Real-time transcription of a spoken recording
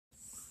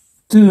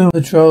Doom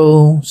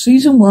Patrol,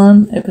 Season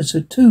 1,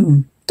 Episode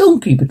 2,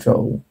 Donkey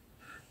Patrol.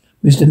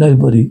 Mr.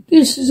 Nobody,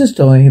 this is a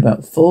story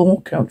about 4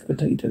 couch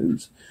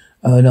potatoes.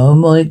 And oh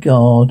my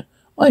god,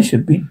 I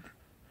should be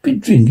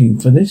drinking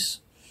for this.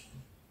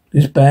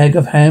 This bag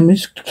of ham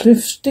is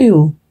Cliff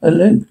Steele, a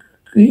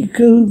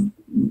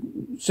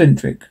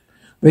ecocentric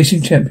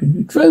racing champion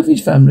who drove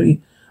his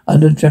family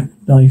under a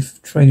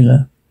jackknife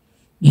trailer.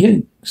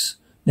 Yikes.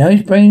 Now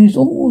his brain is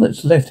all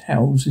that's left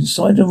housed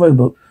inside a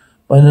robot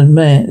by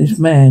this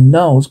man,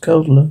 Niles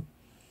Caldwell.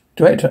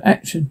 Director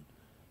Action.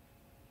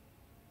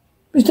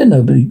 Mr.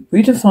 Nobody.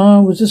 Rita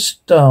Farr was the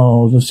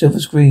star of the silver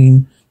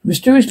screen. The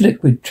mysterious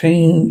liquid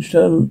changed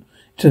her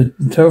to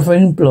a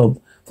terrifying blob,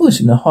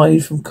 voicing a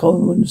hide from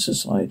common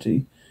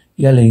society,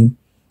 yelling,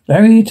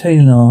 Larry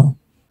Taylor,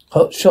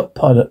 hotshot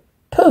pilot,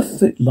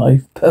 perfect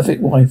life,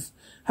 perfect wife,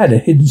 had a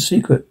hidden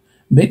secret,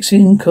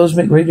 mixing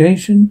cosmic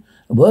radiation,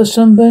 the worst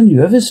sunburn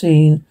you've ever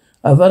seen,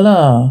 a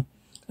Valar,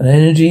 an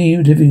energy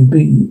living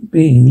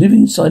being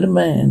living inside a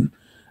man.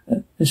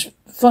 It's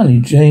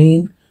funny,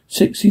 Jane,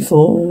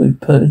 64,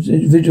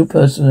 individual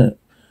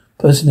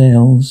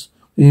personnels,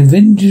 with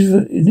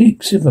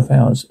unique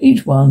superpowers,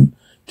 each one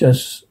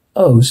just,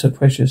 oh, so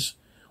precious.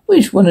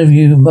 Which one of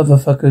you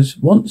motherfuckers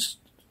wants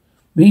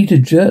me to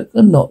jerk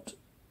a knot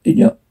in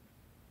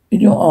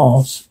your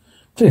arse?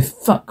 Cliff,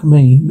 fuck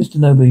me, Mr.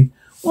 Nobody.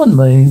 One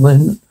day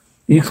when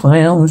you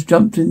clowns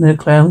jumped in their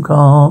clown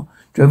car,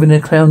 drove in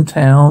their clown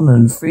town,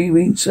 and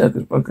 3-week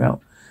circus broke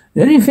out.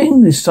 The only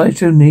thing this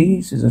sideshow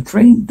needs is a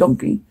trained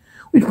donkey,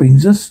 which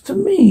brings us to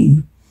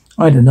me.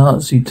 I had a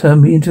Nazi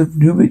turn me into a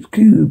Rubik's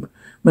Cube,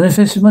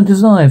 manifested my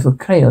desire for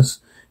chaos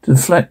to the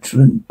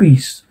flatulent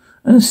beasts,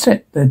 and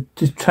set their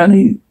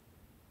tiny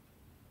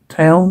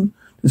town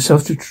to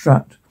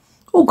self-destruct.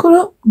 All caught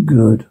up?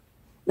 Good.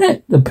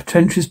 Let the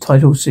pretentious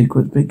title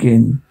sequence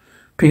begin.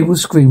 People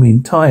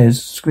screaming,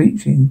 tires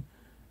screeching.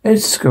 Ed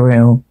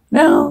Scarell.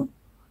 Now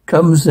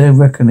comes their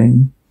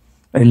reckoning.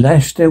 They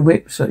lash their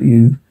whips at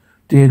you,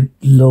 dear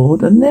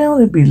Lord, and now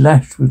they'll be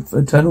lashed with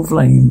eternal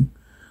flame.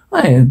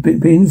 I have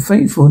been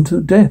faithful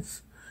until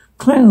death.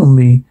 Clown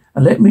me,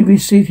 and let me be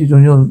seated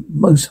on your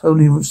most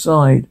holy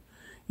side.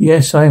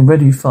 Yes, I am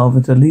ready,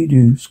 Father, to lead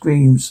you.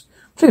 Screams.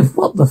 Cliff,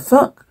 what the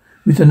fuck?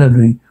 Mr.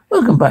 Nobody.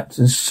 Welcome back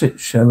to the shit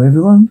show,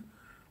 everyone.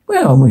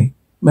 Where are we?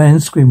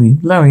 Man screaming.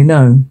 Larry,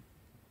 no.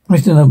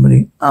 Mr.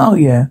 Nobody. Oh,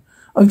 yeah.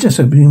 I've just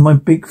opening my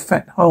big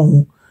fat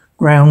hole.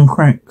 Ground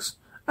cracks.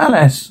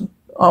 Alas,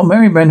 our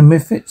merry band of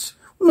misfits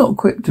were not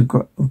equipped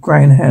to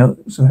grain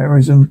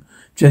heroism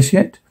just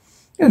yet.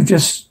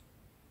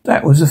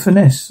 That was a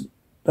finesse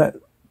that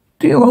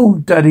dear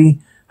old daddy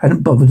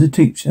hadn't bothered to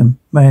teach them.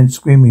 Man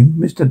screaming.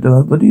 Mr.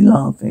 Nobody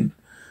laughing.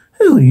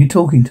 Who are you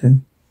talking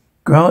to?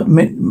 Grant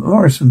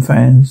Morrison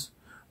fans,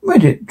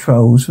 Reddit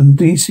trolls from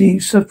DC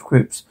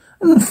subscripts,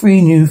 and the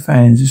 3 new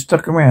fans who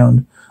stuck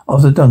around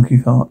after Donkey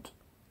Fart.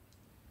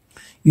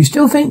 You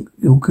still think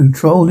you'll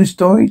control this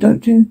story,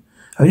 don't you?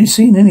 Have you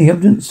seen any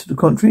evidence to the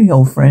contrary,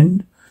 old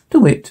friend? To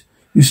wit,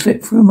 you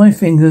slipped through my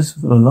fingers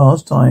for the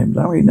last time.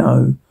 Larry,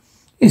 no.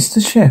 It's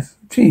the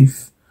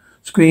chief,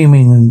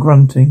 screaming and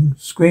grunting,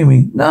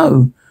 screaming.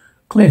 No!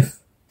 Cliff,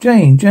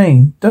 Jane,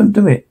 don't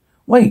do it.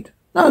 Wait,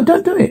 no,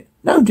 don't do it.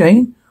 No,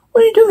 Jane,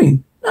 what are you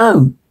doing?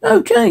 No,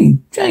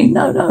 Jane,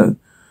 no.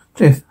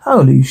 Cliff,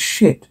 holy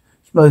shit.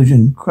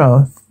 Explosion,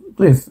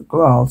 Cliff,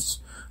 grass.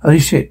 Holy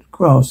shit,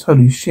 grass,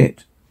 holy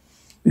shit.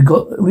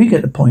 We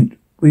get the point.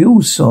 We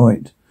all saw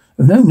it.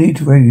 There's no need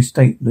to really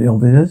state the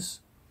obvious.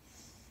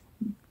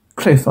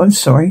 Cliff, I'm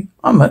sorry.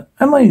 Am I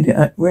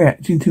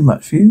reacting too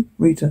much for you?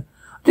 Rita,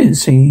 I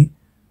just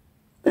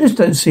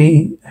don't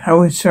see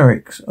how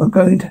hysterics are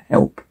going to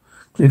help.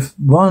 Cliff,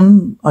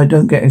 1, I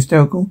don't get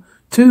hysterical.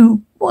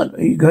 2, what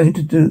are you going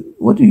to do?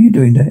 What are you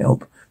doing to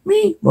help?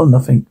 Me? Well,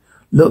 nothing.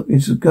 Look,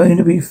 it's going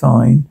to be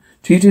fine.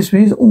 She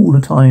disappears all the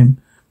time.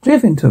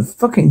 Cliff into a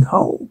fucking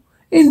hole.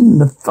 In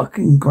the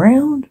fucking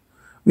ground.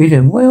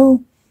 Rita,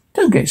 well,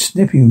 don't get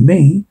snippy with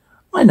me.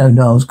 I know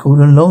Niles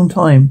Caldwell a long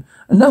time,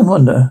 and no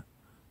wonder.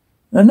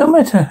 And no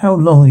matter how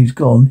long he's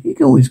gone, he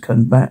always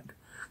comes back.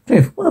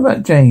 Cliff, what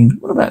about Jane?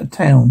 What about the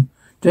town?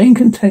 Jane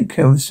can take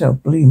care of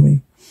herself, believe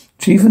me.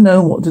 Chief will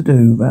know what to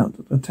do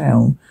about the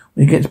town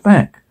when he gets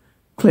back.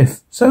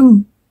 Cliff,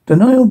 so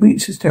denial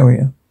beats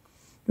hysteria.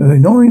 You're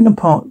ignoring the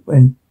part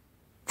when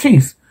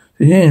Chief,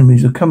 the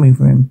enemies are coming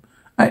for him.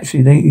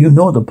 Actually, you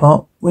ignored the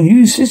part when you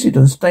insisted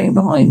on staying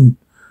behind.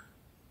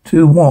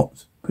 To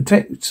what?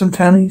 Protect some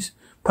townies?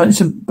 Punch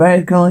some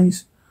bad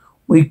guys?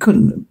 We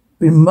couldn't have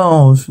been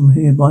miles from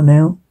here by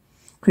now.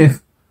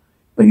 Cliff,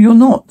 but you're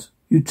not.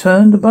 You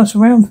turned the bus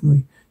around for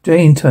me.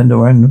 Jane turned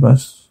around the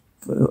bus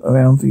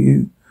around for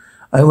you.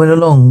 I went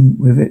along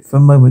with it for a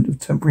moment of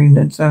temporary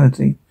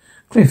insanity.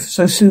 Cliff,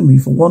 so sue me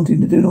for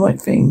wanting to do the right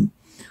thing.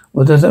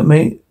 What does that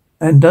mean?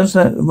 And does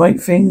that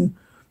right thing?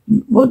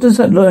 What does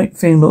that right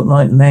thing look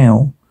like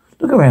now?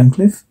 Look around,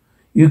 Cliff.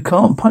 You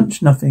can't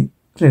punch nothing.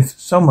 Cliff,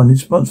 someone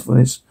is responsible for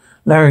this.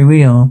 Larry,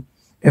 we are.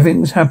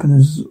 Everything's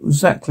happened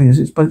exactly as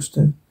it's supposed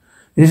to.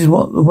 This is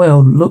what the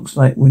world looks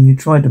like when you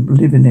try to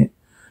live in it.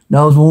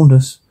 Niles warned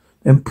us.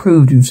 then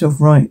proved himself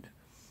right.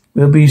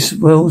 We'll be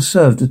well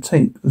served to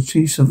take the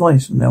chief's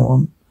advice from now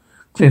on.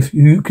 Cliff,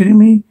 you kidding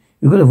me?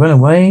 You've got to run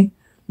away?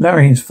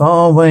 Larry, as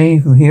far away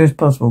from here as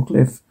possible,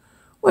 Cliff.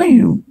 Where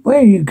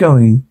are you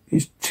going?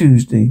 It's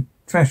Tuesday.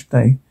 Trash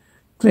day.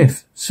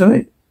 Cliff,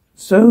 so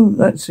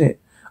that's it.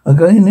 I'm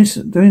going this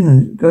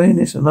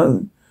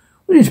alone.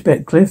 What do you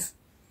expect, Cliff?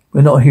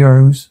 We're not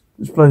heroes.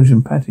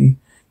 Explosion, Patty.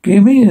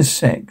 Give me a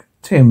sec.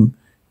 Tim,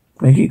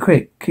 make it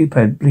quick.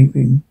 Keypad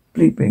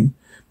bleeping.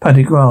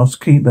 Patty grasps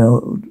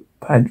keyboard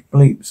pad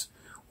bleeps.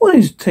 What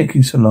is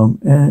taking so long?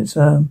 It's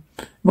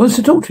wants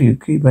to talk to you.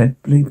 Keypad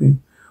bleeping.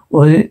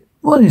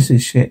 What is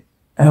this shit?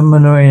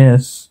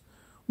 Amaranthus.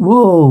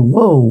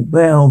 Whoa,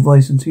 Bell,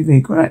 voice and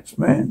TV cracks,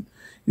 man.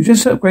 You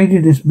just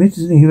upgraded this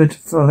mid-era to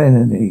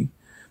felony.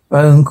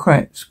 Bone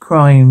cracks,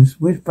 crimes,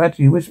 with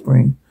Patty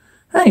whispering.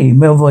 Hey,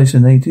 male voice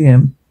and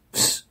ATM.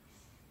 Psst.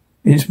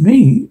 It's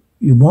me.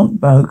 You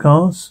want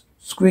cars?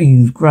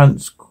 Screams,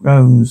 grunts,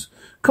 groans.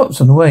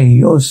 Cops on the way.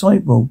 You're a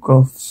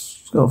cyborg,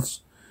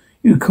 scoffs.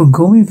 You can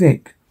call me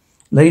Vic.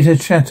 Later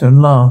chatter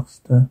and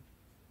laughter.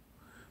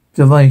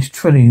 Device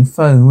trilling,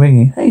 phone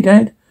ringing. Hey,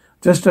 Dad.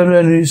 Just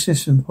downloaded your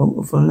system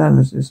for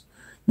analysis.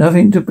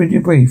 Nothing to bring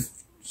you brief.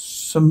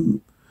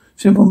 Some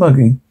simple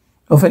mugging.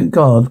 Oh, thank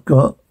God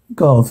for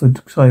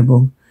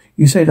cyborg.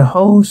 You saved a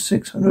whole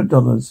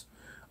 $600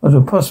 of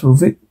a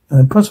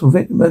possible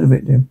murder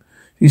victim.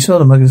 You saw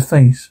the mugger's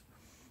face.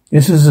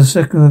 This was the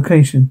second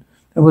location.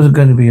 There wasn't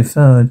going to be a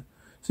third.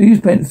 So you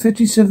spent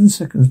 57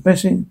 seconds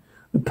messing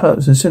with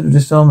pups instead of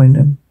disarming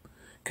them.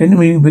 Can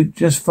we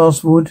just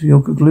fast forward to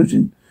your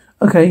conclusion?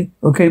 Okay,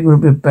 but a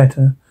bit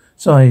better.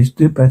 Size,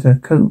 do better,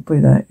 cope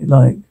with that you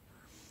like.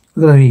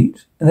 We're gonna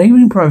eat.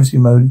 Enabling privacy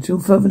mode until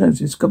further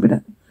notice. Copy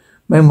that.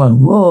 Man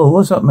 1. Whoa,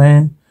 what's up,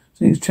 man?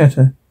 Six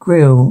chatter.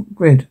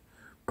 Grid.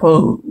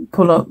 Pull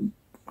up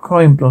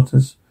crime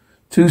blotters.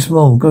 Too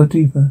small, go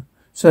deeper.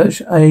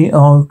 Search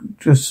AR,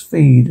 just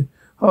feed.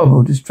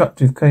 Horrible,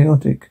 destructive,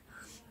 chaotic.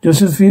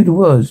 Just a few of the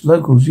words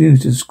locals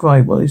used to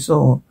describe what they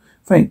saw.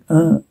 Frank,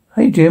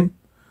 hey Jim.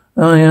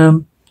 I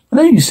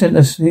know you sent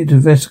us here to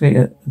investigate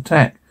an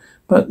attack,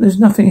 but there's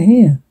nothing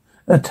here.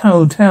 The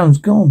town's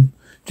gone.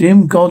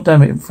 Jim,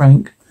 goddamn it,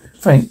 Frank.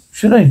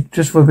 Should I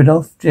just rub it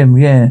off? Jim,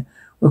 yeah.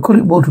 We'll call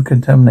it water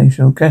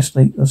contamination or gas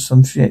leak or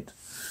some shit.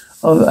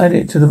 I'll add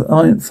it to the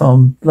Iron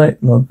Farm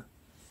log.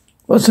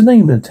 What's the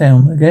name of the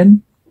town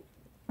again?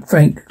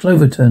 Frank,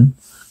 Cloverton,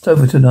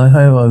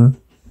 Ohio.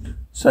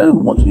 So,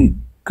 what do you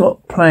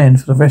got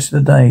planned for the rest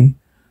of the day?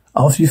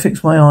 After you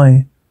fix my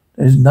eye.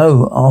 There's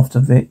no after,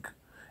 Vic.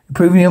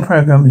 Improving your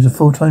program is a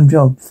full-time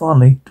job.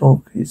 Finally,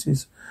 talk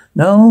hisses.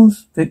 No,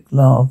 Vic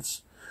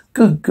laughs.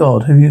 Good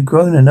God, have you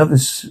grown another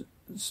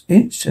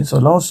inch since I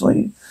last saw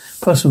you?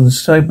 Possible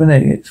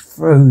cybernetics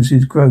froze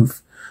his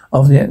growth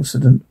after the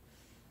accident.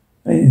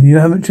 You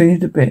haven't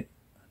changed a bit.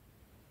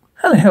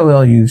 How the hell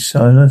are you,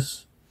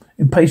 Silas?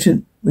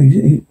 Impatient.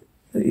 We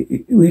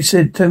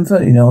said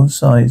 10:30 now,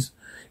 size.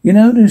 You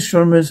know, the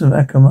astronomers of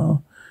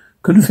Akamar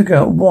couldn't figure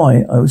out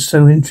why I was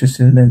so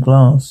interested in their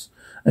glass.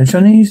 And the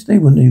Chinese, they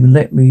wouldn't even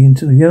let me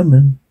into the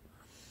Yemen.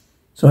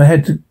 So I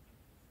had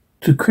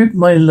to crib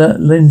my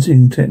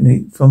lensing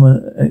technique from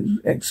an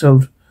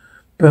exiled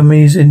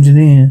Burmese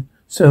engineer.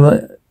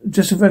 So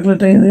just a regular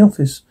day in the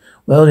office.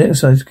 Well, the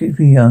exercise keeps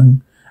me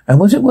young. And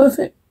was it worth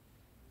it?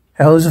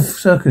 How was the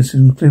circus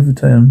in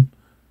Cloverton?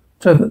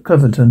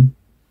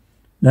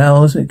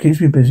 Now it keeps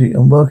me busy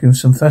and working with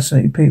some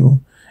fascinating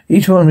people.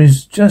 Each one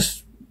is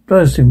just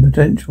bursting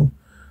potential.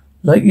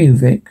 Like you,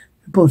 Vic.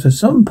 Reporter,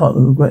 some part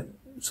of a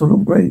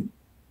great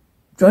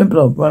giant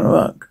blob run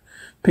amok.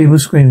 People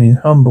screaming,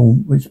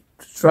 humble,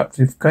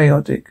 disruptive,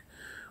 chaotic.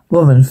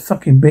 Woman,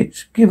 fucking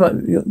bitch, give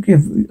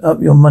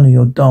up your money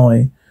or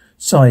die.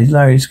 Sighs,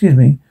 Larry, excuse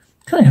me.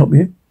 Can I help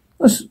you?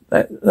 What's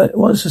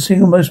the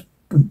single most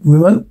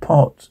remote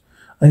part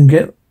I can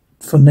get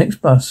for next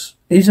bus?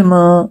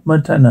 Isamar,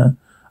 Montana.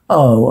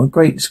 Oh, a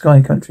great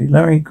sky country.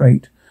 Larry,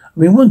 great. I've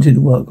been wanting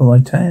to work on my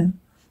tan.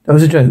 That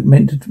was a joke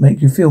meant to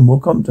make you feel more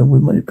comfortable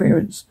with my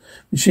appearance.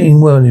 Machine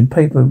whirling,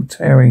 paper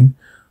tearing,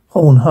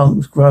 horn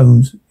honks,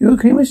 groans. You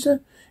okay, mister?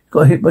 You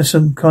got hit by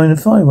some kind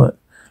of firework.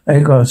 There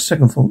you go,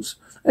 second thoughts.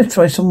 Let's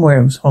try somewhere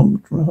else.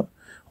 Horn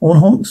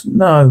honks?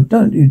 No,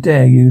 don't you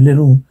dare, you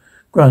little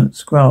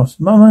grunts, grasps.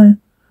 Mama,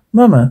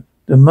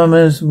 the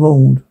mummer's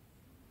roared.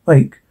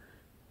 Wake.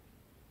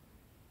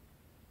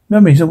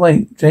 Mummy's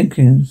awake.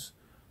 Jenkins.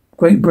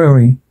 Great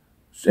brewery.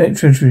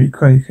 Electricity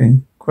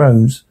quaking.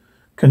 Groans.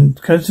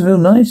 Coatesville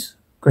nice?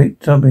 Great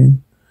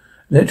tubbing.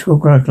 Electrical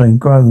crackling,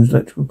 groans,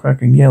 electrical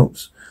cracking,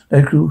 yelps.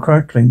 Electrical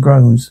crackling,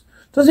 groans.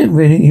 Does it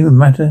really even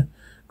matter?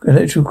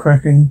 Electrical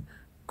cracking,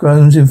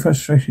 groans in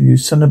frustration, you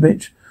son of a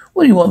bitch.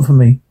 What do you want from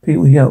me?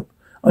 People yelp.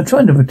 I'm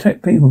trying to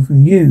protect people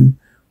from you.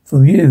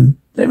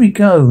 Let me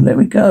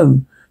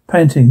go.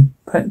 Panting,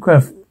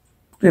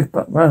 Cliff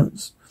Buck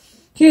runs.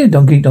 Here,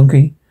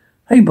 donkey.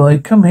 Hey boy,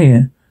 come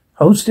here.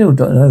 Hold still,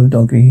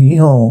 donkey.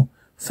 Hee-haw.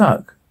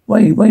 Fuck.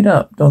 Wait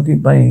up, donkey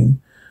baying.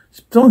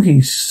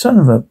 Donkey, son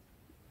of a...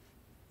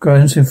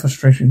 Groans in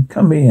frustration.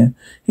 Come here.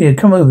 Here,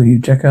 come over, you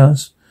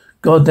jackass.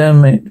 God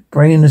damn it.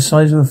 Brain the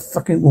size of a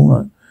fucking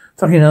walnut.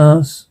 Fucking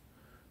ass.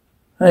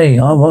 Hey,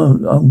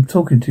 I'm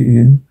talking to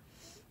you.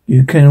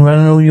 You can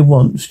run all you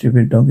want,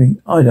 stupid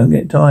doggy. I don't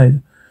get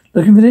tired.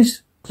 Looking for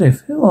this?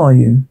 Cliff, who are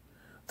you?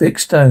 Vic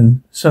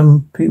Stone.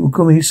 Some people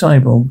call me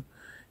Cyborg.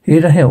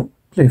 Here to help.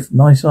 Cliff,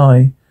 nice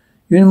eye.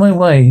 You're in my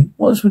way.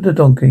 What's with the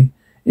donkey?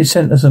 It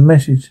sent us a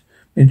message.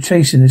 Been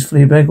chasing this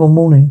flea bag all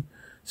morning.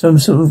 Some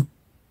sort of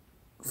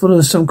full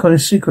of some kind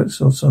of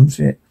secrets or some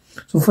shit.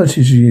 Some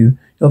footage of you.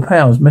 Your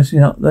pals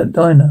messing up that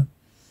diner.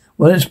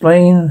 Well,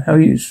 explain how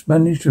you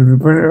managed to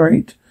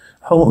obliterate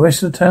the whole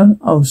rest of the town?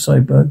 Oh,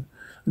 Cyborg.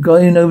 The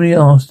guy who nobody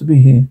asked to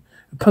be here.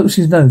 Who pokes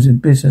his nose in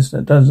business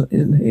that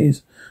isn't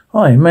his.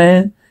 Hi,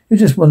 man. You're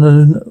just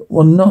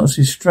one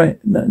Nazi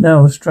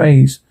now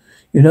strays.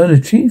 You know the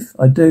chief?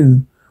 I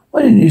do.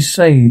 Why didn't you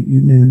say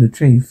you knew the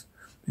chief?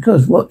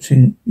 Because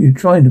watching you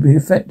trying to be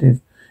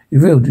effective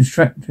is real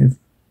distracting.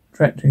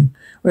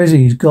 Where is he?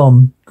 He's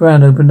gone.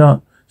 Ground opened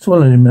up,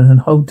 swallowed him and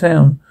the whole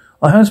town.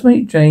 Our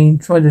housemate Jane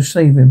tried to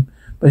save him,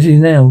 but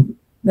now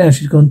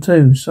she's gone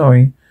too.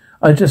 Sorry.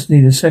 I just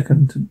need a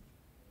second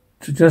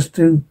to just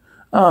do.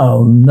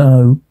 Oh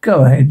no.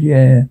 Go ahead,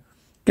 yeah.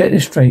 Get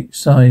this straight,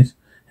 size.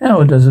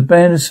 How does a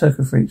band of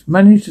circus freaks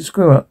manage to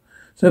screw up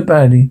so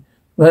badly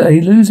that they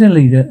lose their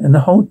leader and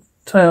the whole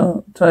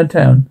entire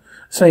town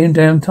same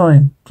damn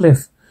time?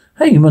 Cliff.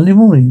 Hey, Monday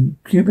morning,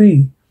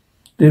 QB.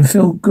 Didn't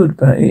feel good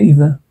about it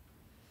either.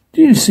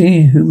 Do you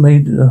see who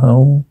made the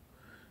hole?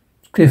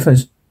 Cliff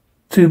is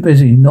too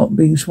busy not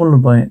being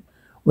swallowed by it.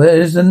 Where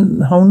is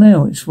the hole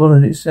now? It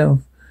swallowed itself.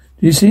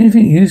 Do you see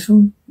anything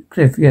useful?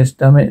 Cliff, yes,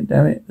 damn it,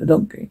 the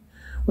donkey.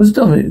 What's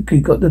the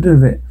donkey got to do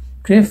with it?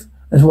 Cliff,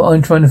 that's what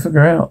I'm trying to figure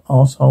out,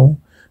 arsehole.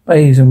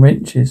 Bays and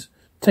wrenches.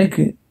 Take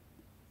it.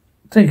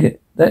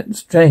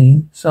 That's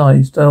Jane,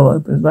 size, dial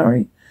open,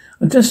 Larry.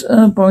 I'm just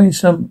borrowing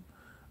some,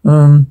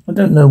 I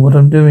don't know what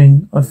I'm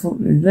doing. I thought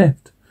you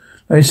left.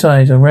 Larry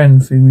sighs, I ran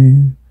from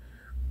you.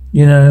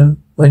 You know,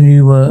 when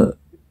you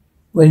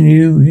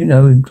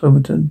in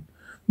Cloverton.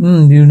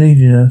 You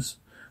needed us.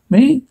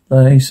 Me?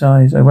 Larry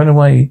sighs, I ran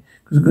away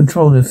because I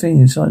control the thing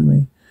inside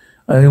me.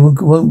 I won't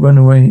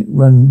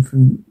run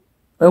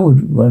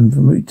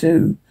from me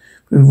too.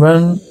 If you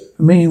run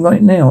from me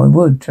right now, I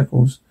would,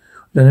 chuckles.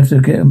 I don't have to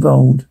get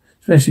involved.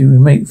 Especially if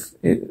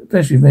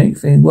we make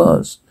things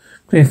worse.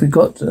 Cliff, we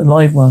got a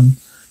live one.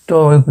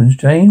 Door opens.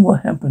 Jane,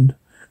 what happened?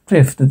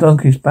 Cliff, the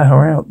donkey spat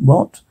her out.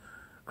 What?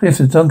 Cliff,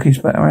 the donkey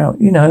spat her out.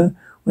 You know,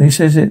 when he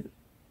said it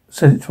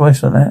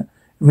twice like that.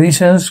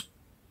 It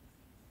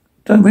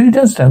really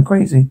does sound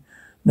crazy.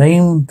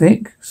 Name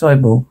Vic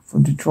Cyborg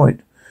from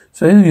Detroit.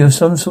 So you're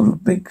some sort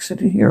of big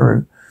city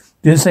hero.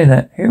 Didn't say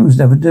that. Heroes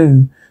never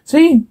do.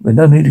 See? We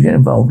don't need to get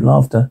involved.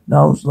 Laughter.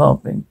 Niles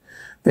laughing.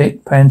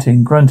 Vic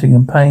panting, grunting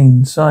and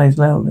pain, sighs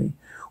loudly.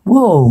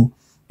 Whoa!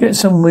 Get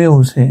some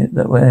wheels here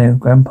that way,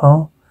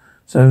 Grandpa.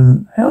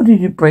 So, how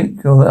did you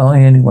break your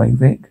eye anyway,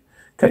 Vic?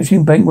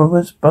 Catching bank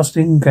robbers,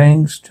 busting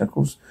gangs,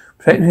 chuckles,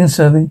 protecting and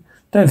serving.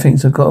 Don't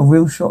think I've got a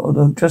real shot at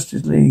the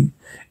Justice League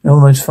in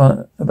almost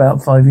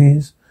about 5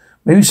 years.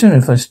 Maybe sooner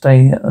if I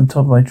stay on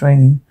top of my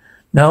training.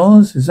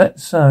 Niles, is that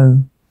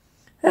so?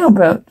 How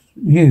about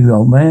you,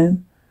 old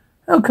man?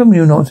 How come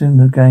you're not in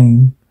the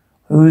game?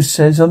 Who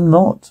says I'm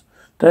not?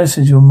 Dad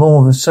says you're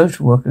more of a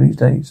social worker these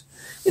days.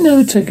 You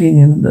know, taking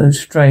in those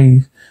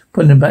strays,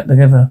 putting them back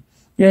together.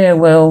 Yeah,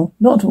 well,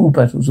 not all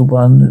battles are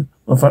won on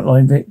the front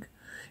line, Vic.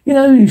 You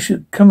know, you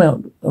should come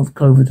out of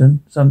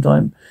Cloverton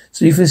sometime.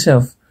 See for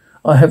yourself.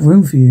 I have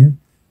room for you.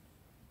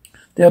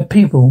 There are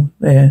people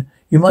there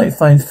you might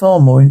find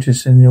far more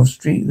interesting than your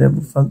street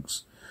level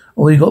folks.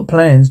 Or you got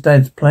plans,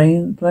 Dad's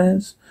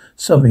plans?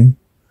 Sobbing.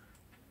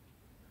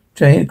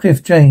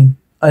 Cliff, Jane,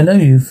 I know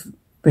you've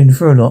been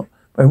through a lot,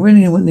 but I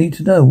really would need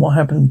to know what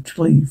happened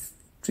to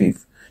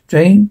Chief.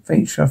 Jane,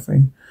 faint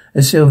shuffling.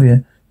 And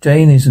Sylvia,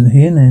 Jane isn't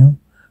here now.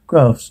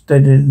 Gruffs,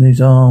 dead in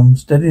his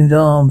arms, dead in his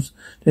arms,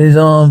 dead in his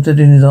arms, dead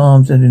in his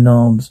arms, dead in his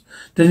arms,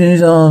 dead in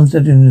his arms,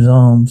 dead in his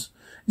arms.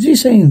 Is he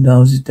saying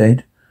Niles is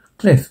dead?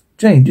 Cliff,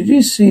 Jane, did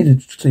you see the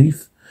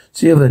chief?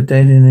 Sylvia,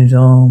 dead in his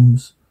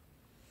arms.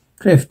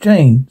 Cliff,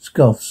 Jane,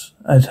 scoffs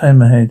as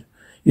Hammerhead.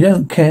 You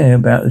don't care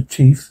about the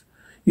chief.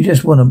 You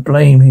just want to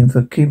blame him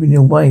for keeping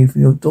you away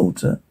from your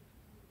daughter.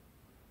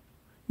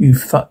 You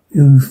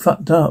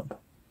fucked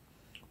up.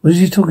 What is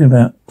he talking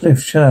about?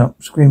 Cliff, shut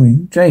up,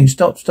 screaming. Jane,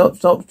 stop,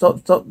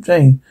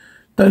 Jane.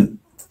 Don't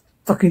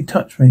fucking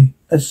touch me.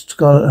 That's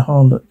Scarlet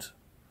Harlot.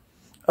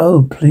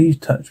 Oh, please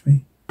touch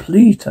me,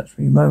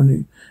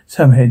 moaning.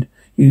 Hammerhead,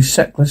 you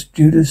sackless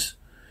Judas.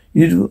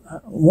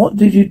 What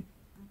did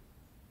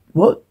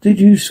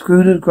you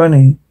screw the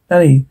granny,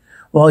 Nanny,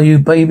 while you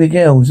baby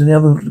girls in the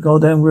other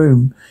goddamn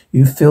room?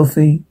 You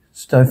filthy,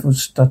 stifled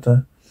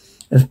stutter.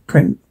 As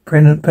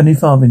Penny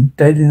Farthing,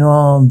 dead in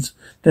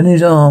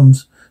his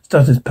arms,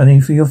 stutters Penny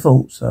for your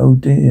faults, oh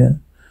dear.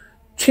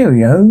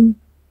 Cheerio.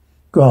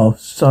 Graf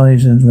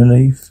sighs in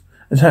relief.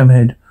 As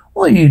Hammerhead,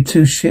 what are you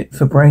two shit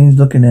for brains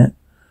looking at?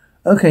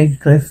 Okay,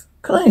 Cliff,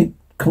 can I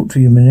talk to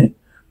you a minute?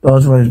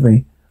 Bars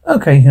Roseberry.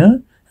 Okay, huh?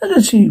 How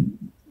does she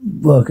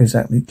work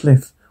exactly,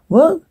 Cliff?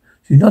 What?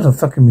 She's not a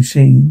fucking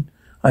machine.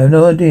 I have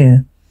no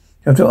idea.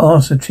 You have to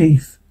ask the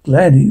chief.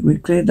 Gladly, we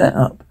cleared that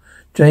up.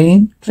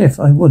 Jane, Cliff,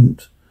 I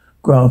wouldn't.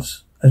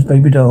 Graphs, as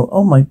baby doll.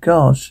 Oh my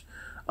gosh.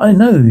 I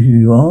know who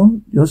you are.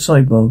 You're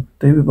Cyborg.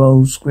 David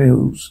Bowles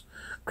squeals.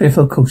 Cliff,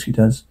 of course he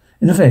does.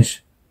 In the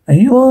flesh.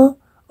 And you are?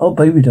 Oh,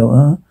 baby doll,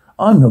 huh?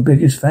 I'm your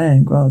biggest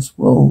fan, Graphs.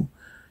 Whoa.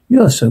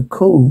 You're so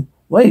cool.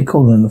 Way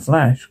cooler than the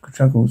Flash,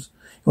 chuckles.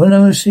 You want to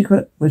know a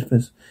secret?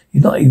 Whispers.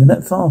 He's not even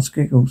that fast,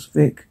 giggles.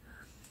 Vic.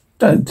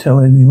 Don't tell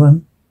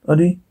anyone,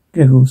 buddy.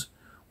 Giggles.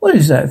 What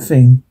is that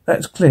thing?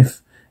 That's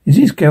Cliff. Is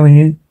he scaring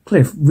you?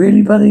 Cliff,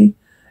 really, buddy?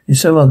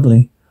 It's so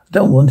ugly. I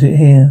don't want it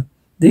here.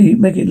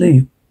 Make it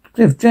leave.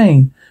 Cliff,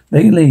 Jane,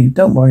 make it leave.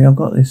 Don't worry, I've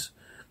got this.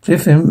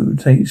 Cliff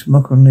imitates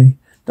mockingly.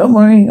 Don't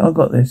worry, I've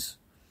got this.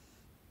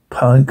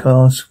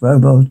 Podcast,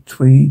 Robo,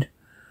 Tweed.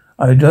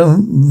 I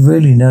don't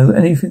really know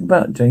anything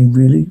about Jane,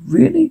 really?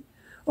 Really?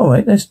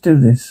 Alright, let's do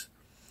this.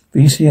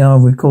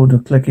 VCR recorder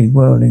clicking,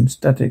 whirling,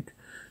 static.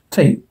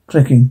 Tape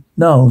clicking.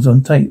 Niles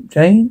on tape.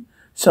 Jane?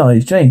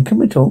 Sighs. Jane, can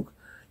we talk?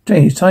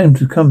 Jane, it's time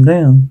to come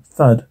down.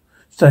 Thud.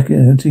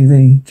 Stacking on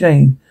TV.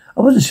 Jane,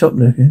 I wasn't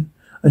shoplifting.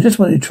 I just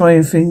wanted to try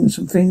some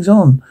things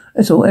on.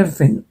 That's all.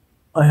 Everything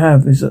I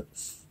have is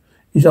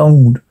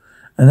old.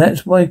 And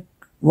that's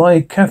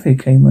why Kathy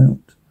came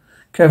out.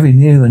 Kathy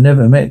knew I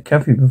never met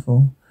Kathy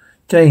before.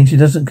 Jane, she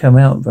doesn't come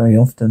out very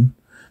often.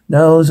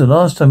 No, the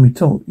last time we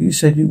talked, you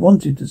said you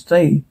wanted to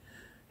stay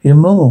here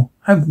more.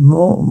 Have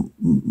more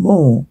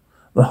of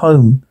a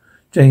home.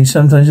 Jane,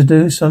 sometimes I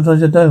do,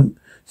 sometimes I don't.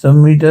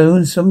 Some we do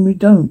and some we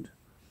don't.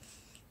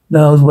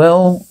 No,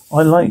 well,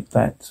 I like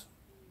that.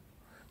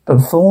 But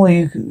before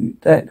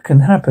that can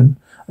happen,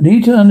 I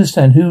need to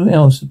understand who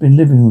else has been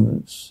living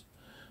with us.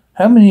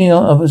 How many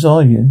of us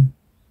are you?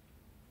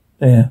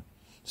 There.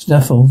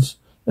 Snuffles.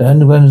 The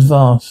underground is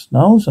vast.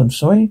 Niles, I'm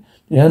sorry.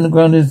 The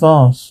underground is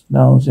vast.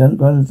 Niles, the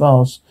underground is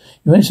vast.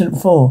 You mentioned it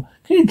before.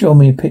 Can you draw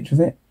me a picture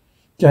of it?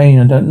 Jane,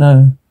 I don't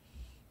know.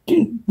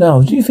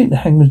 Niles, do you think the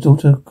hangman's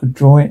daughter could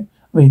draw it?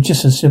 I mean,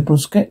 just a simple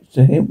sketch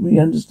to help me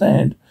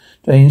understand.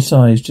 Jane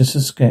sighs, just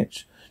a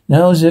sketch.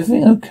 Now is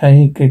everything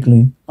okay?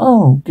 Giggling.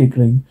 Oh,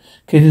 giggling.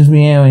 Kitten's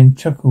meowing,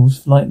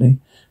 chuckles lightly.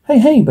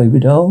 Hey, baby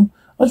doll.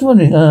 I was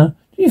wondering, do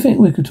you think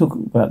we could talk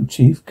about the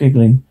chief?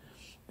 Giggling.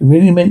 It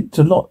would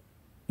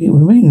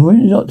mean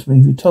really a lot to me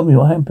if you told me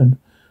what happened.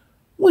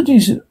 What do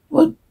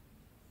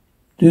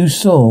you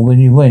saw when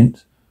you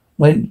went?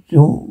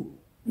 You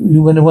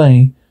went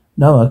away?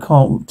 No, I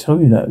can't tell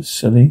you that,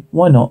 silly.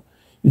 Why not?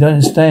 You don't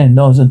understand.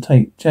 Niles on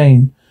tape.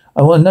 Jane,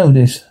 I want to know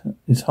this.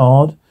 It's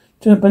hard,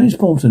 but it's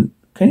important.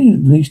 Can you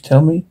at least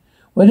tell me?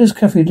 Where does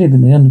Kathy live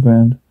in the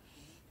underground?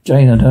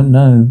 Jane, I don't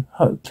know.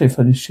 Cliff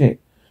had his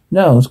shit.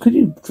 Niles, could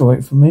you draw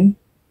it for me?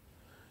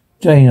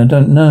 Jane, I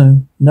don't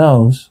know.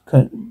 Niles,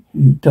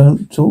 you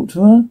don't talk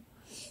to her?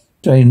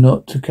 Jane,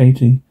 not to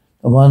Katie.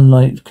 The one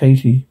like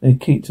Katie, they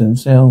keep to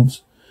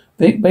themselves.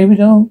 Vic, baby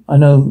doll, I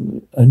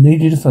know I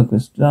need you to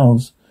focus.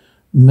 Niles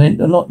meant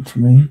a lot to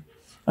me.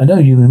 I know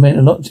you meant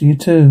a lot to you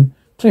too.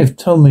 Cliff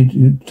told me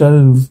you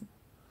drove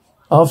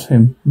after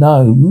him.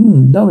 No,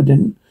 I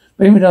didn't.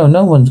 Baby doll,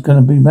 no one's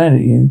gonna be mad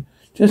at you.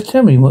 Just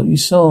tell me what you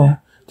saw.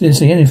 Didn't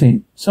see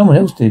anything. Someone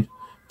else did.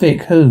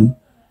 Vic, who?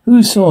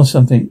 Who saw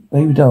something?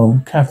 Baby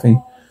doll, Kathy.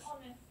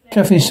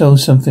 Kathy saw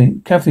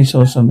something.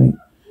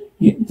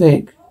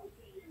 Vic.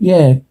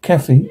 Yeah,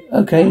 Kathy.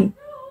 Okay.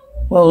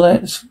 Well,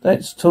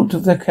 let's talk to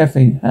the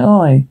Kathy.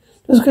 Hi.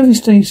 Does Kathy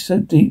stay so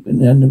deep in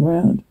the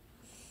underground?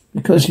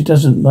 Because she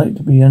doesn't like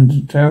to be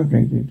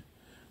interrogated.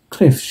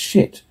 Cliff,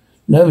 shit.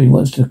 Nobody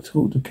wants to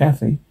talk to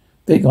Kathy.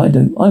 Vic, I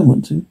do. I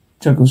want to.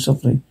 Chuckle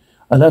softly.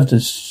 I love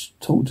to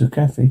talk to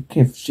Kathy.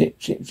 Cliff, shit.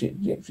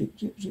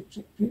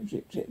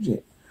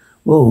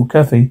 Whoa,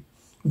 Kathy.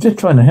 I'm just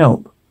trying to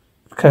help.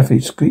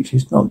 Kathy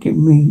screeches, not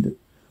giving me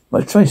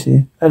much choice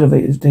here.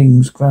 Elevators,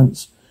 dings,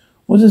 grunts.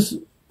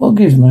 What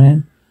gives,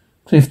 man?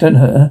 Cliff, don't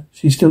hurt her.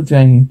 She's still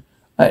Jane.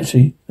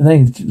 Actually, the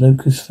name's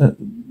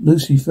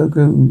Lucy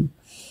Fergu.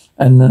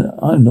 And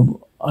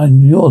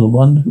you're the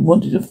one who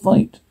wanted to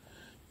fight.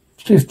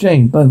 Cliff,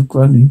 Jane, both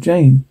groaning.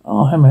 Jane.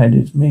 Oh, Hammerhead,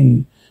 it's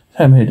me.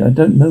 Hammerhead, I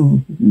don't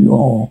know who you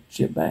are,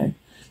 shitbag.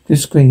 Cliff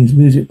screams,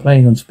 music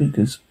playing on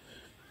speakers.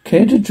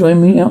 Care to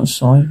join me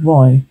outside?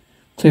 Why?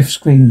 Cliff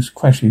screams,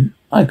 crashing.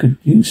 I could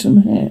use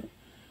some hair.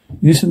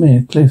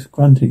 Cliff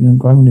grunting and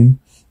groaning.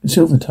 The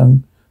silver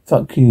tongue.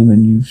 Fuck you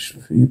and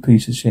you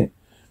piece of shit.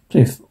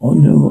 Cliff, oh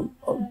no.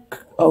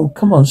 Oh,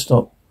 come on,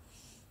 stop.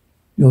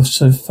 You're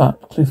so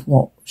fat. Cliff,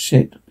 what?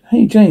 Shit.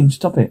 Hey, Jane,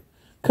 stop it.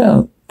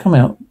 Come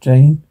out,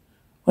 Jane.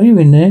 Are you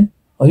in there?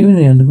 Are you in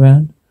the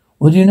underground?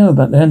 What do you know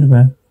about the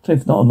underground?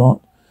 Cliff, not a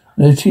lot.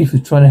 The chief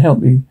is trying to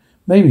help you.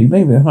 Maybe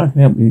I can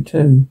help you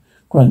too.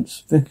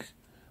 Grunts. Vic.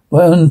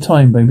 Right on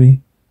time,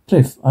 baby.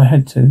 Cliff, I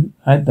had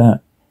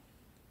that.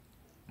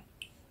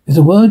 If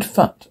the word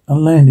fat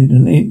and landed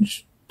an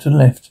inch to the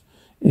left,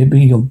 it'd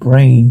be your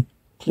brain.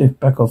 Cliff,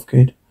 back off,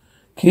 kid.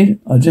 Kid,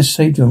 I just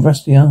saved your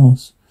rusty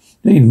ass.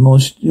 You're more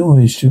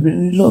stupid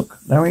than you look,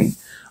 Larry.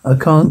 I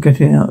can't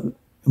get it out of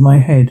my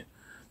head.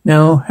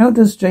 Now, how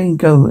does Jane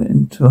go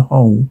into a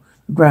hole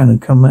the ground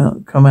and come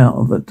out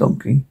of a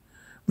donkey.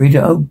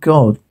 Rita, oh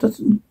God,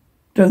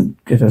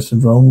 don't get us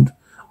involved.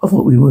 I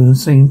thought we were on the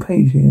same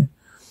page here.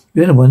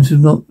 You're the ones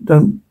who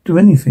don't do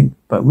anything.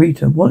 But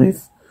Rita, what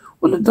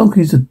the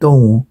donkey's a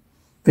door?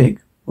 Vic,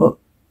 what?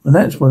 Well,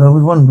 that's what I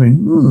was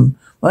wondering.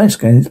 My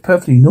scan is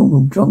perfectly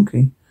normal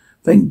donkey.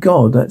 Thank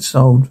God that's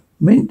solved.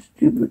 Mint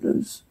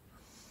Jupiters.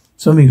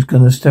 Something's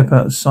going to step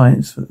out of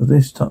science for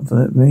this time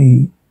for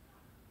me.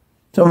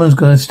 Someone's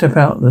going to step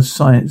out of the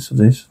science of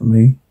this for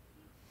me.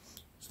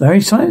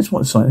 Larry, science?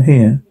 What science?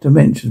 Here.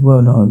 Dimensions,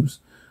 wormholes.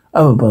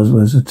 Other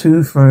buzzwords are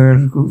two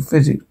theoretical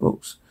physics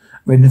books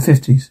read in the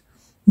 50s.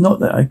 Not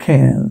that I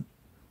care,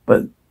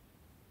 but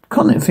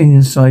can't that thing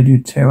inside you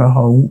tear a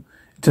hole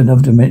into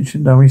another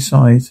dimension? Larry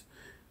sighs.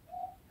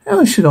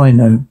 How should I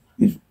know?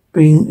 It's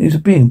a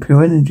being,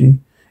 pure energy.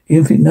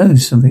 Even if it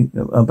knows something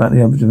about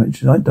the other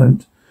dimension, I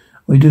don't.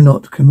 We do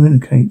not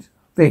communicate.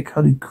 Vic,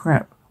 holy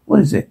crap. What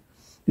is it?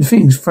 The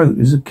thing's throat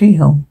is a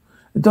keyhole.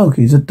 The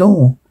donkey is a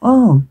door.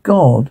 Oh,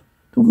 God.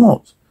 To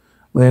what?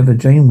 Wherever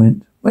Jane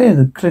went. Where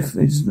the cliff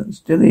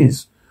still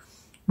is.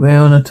 We're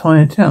on a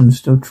tiny town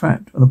still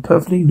trapped on a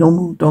perfectly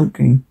normal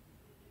donkey.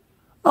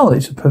 Oh,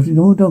 it's a perfectly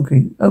normal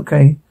donkey.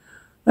 Okay.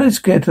 Let's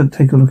get to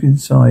take a look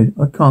inside.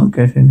 I can't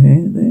get in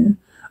here. There.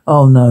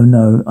 Oh,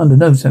 no. Under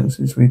no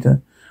circumstances,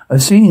 Rita.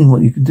 I've seen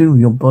what you can do with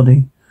your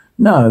body.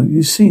 No,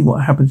 you see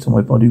what happens to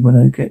my body when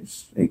it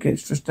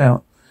gets stressed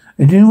out.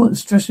 And do you know what's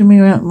stressing me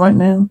out right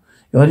now?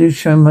 The idea of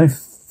showing my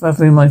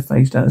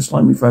face down a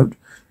slimy throat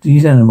to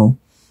these animal.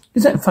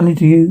 Is that funny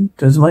to you?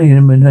 Does my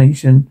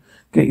imagination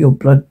get your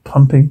blood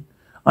pumping?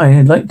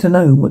 I'd like to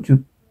know what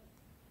you're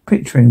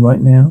picturing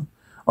right now.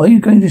 Are you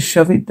going to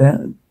shove it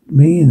down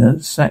me in a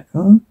sack,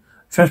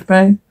 trash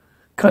bag?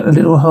 Cut a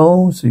little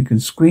hole so you can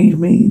squeeze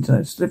me into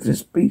that slippery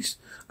piece,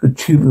 a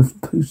tube of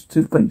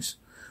toothpaste.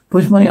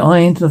 Push my eye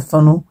into the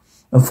funnel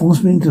and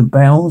force me into the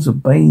bowels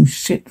of Bain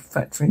shit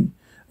factory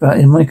without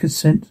in my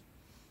consent.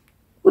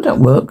 Would that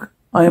work?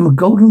 I am a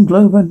Golden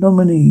Globe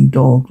nominee.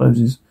 Door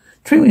closes.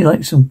 Treat me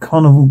like some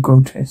carnival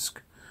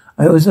grotesque.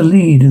 I was a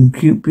lead and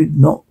Cupid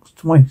knocked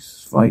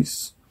twice.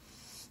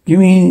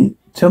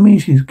 Tell me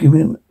she's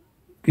given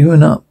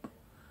up.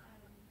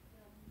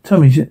 Tell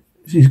me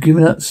she's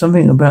given up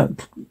something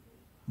about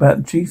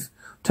Chief,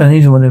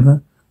 Tony's or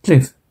whatever.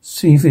 Cliff,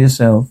 see for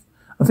yourself.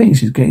 I think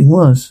she's getting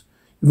worse.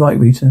 You're right,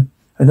 Rita.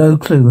 I have no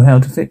clue how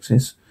to fix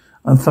this.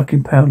 I'm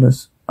fucking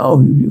powerless.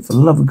 Oh, for the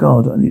love of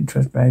God, I need a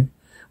trash bag.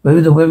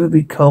 Whether the weather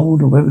be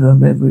cold or whether the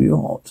weather be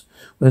hot,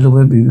 whether the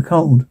weather be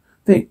cold.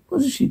 Vic,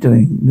 what is she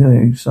doing?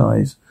 No,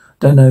 sighs.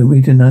 Don't know,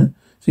 Rita, no.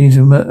 She needs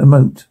to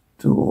emote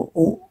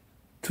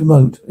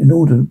in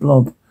order to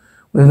blob.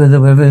 Whether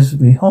the weather's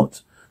be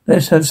hot,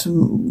 let's have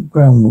some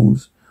ground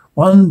rules.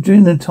 1,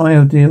 during the entire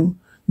ordeal,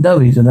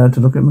 nobody's allowed to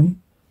look at me.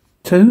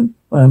 2,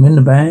 when I'm in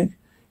the bag,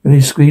 will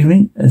you squeeze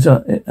me as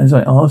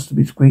I ask to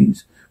be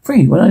squeezed?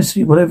 3, when I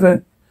see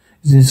whatever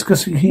is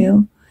discussing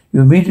here,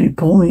 you immediately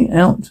pull me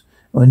out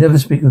and I never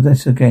speak of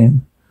this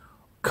again.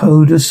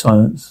 Code of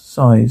silence,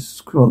 sighs,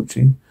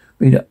 squelching.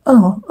 Reader,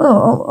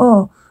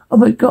 oh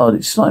my God,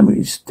 it's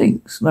slimy, it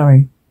stinks,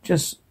 Larry.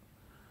 Just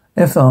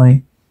if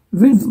I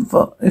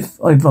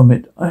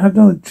vomit, I have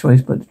no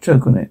choice but to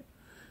choke on it.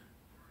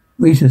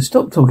 Rita,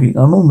 stop talking,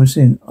 I'm almost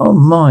in. Oh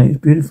my, it's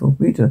beautiful.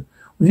 Rita,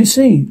 what do you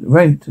see?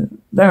 Rita,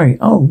 Larry,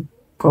 oh,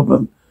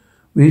 problem.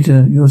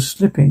 Rita, you're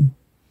slipping.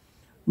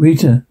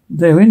 Rita,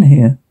 they're in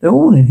here. They're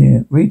all in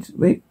here.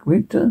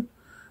 Rita,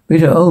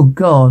 oh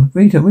God.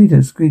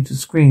 Rita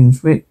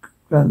screams. Rick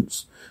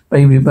grunts.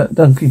 Baby, but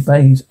donkey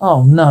bays.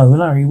 Oh no,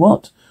 Larry,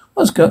 what?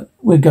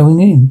 We're going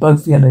in,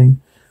 both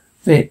yelling.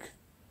 Vic,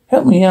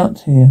 help me out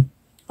here.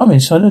 I'm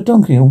inside a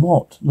donkey or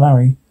what,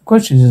 Larry? The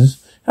question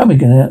is, how are we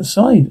getting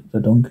outside the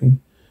donkey?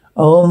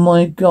 Oh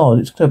my God,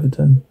 it's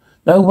Clipperton.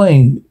 No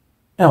way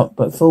out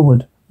but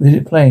forward.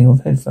 Music playing on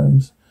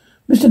headphones.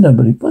 Mr.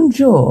 Nobody,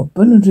 bonjour,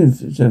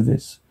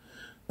 service.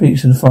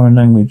 Speaks in a foreign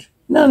language.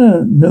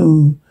 No,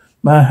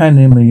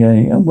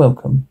 Mahanimiye, and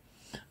welcome.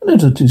 A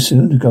little too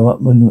soon to go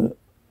up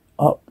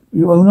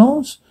your own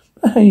arse.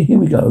 But hey, here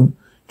we go.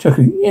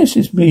 Chuckling, yes,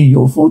 it's me,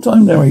 your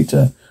full-time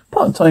narrator,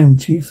 part-time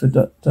chief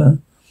doctor.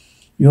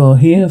 You're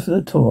here for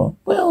the tour.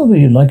 Well, whether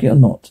you like it or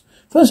not.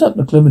 First up,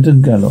 the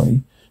Clipperton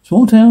Gallery.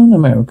 Small town,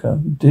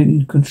 America,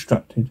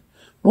 deconstructed.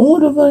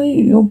 Bored of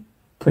your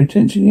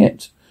pretension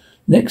yet?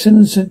 Next in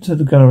the center of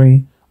the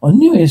gallery, our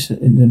newest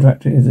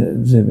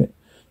interactive exhibit.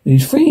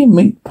 These 3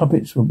 meat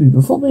puppets will be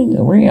performing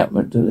a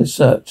reenactment to their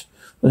search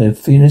for their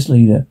fearless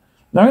leader.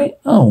 Larry?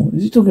 Oh,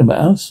 is he talking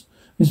about us?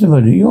 Mr.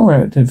 Murder, you're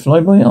out to fly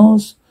by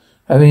ours?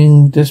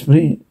 Hoping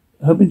desperately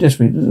that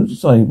the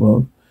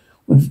cyborg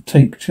would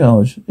take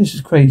charge. This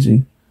is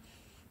crazy.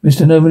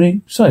 Mr.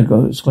 Nobody,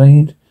 Psycho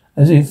exclaimed,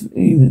 as if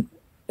it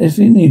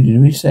needed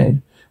to be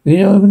said.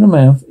 Rita opened her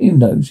mouth, even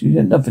though she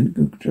had nothing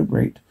to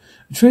contribute.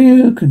 The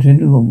trio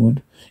continued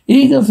onward,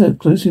 eager for a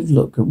close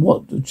look at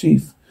what the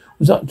chief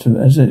was up to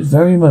at this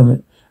very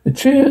moment. The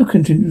trio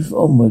continued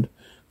onward.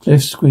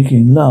 Cliff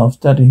squeaking,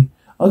 laughed. Daddy,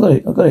 I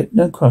got it.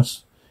 No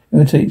crust.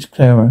 Imitates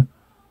Clara.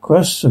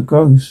 Crusts are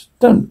gross.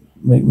 Don't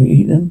make me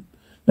eat them.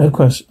 No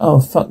crust.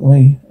 Oh, fuck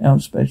me.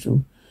 Out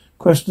special.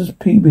 Crusters,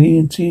 PB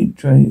and T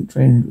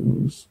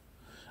triangles.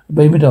 A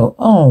baby doll.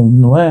 Oh,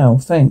 wow.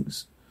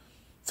 Thanks.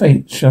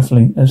 Fate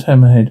shuffling as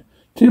Hammerhead.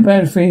 Too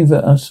bad 3 of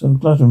us are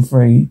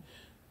gluten-free.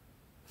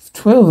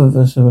 12 of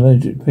us are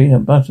allergic to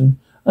peanut butter.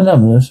 And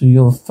none of us are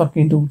your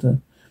fucking daughter.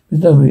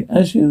 Miss Nobody,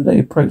 as they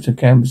approach the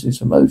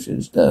canvases,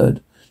 emotions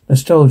stirred.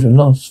 Nostalgia,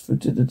 loss,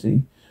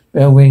 fertility.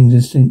 Bell rings,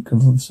 distinct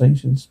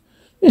conversations.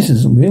 This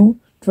isn't real.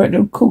 Director,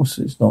 of course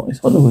it's not. It's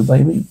Hollywood,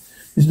 baby.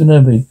 Mr.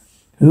 Nobody.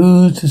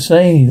 Who's to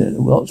say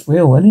that what's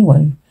real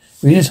anyway?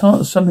 Reader's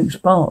heart, something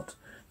sparked.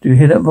 Do you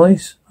hear that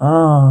voice?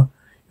 Ah,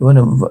 you're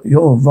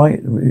right,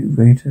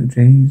 Rita.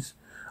 Jeez,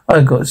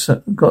 I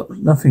got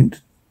nothing.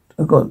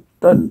 Got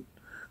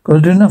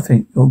to do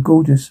nothing. You're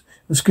gorgeous.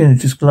 Your skin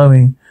is just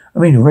glowing. I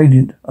mean, you're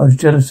radiant. I was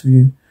jealous of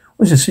you.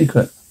 What's your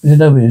secret? There's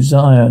nobody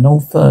desire, an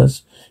old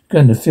thirst.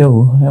 You're going to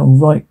feel how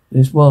right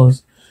this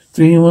was.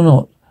 Dream or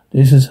not,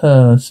 this is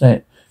her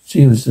set.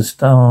 She was the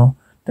star.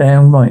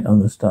 Damn right I'm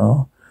the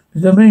star.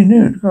 But nobody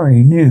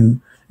knew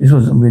this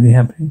wasn't really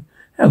happening.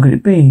 How could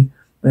it be?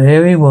 But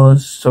here he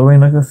was, soaring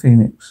like a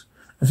phoenix.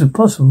 That's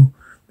impossible.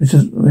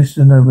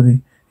 Mr.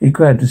 Nobody. He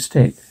grabbed a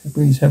stick. He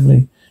breathed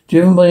heavily.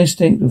 Driven by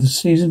instinct of a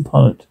seasoned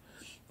pilot.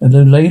 And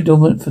though lay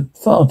dormant for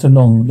far too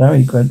long,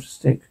 Larry grabbed a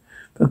stick.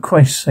 For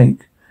Christ's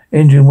sake.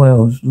 Engine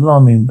wells,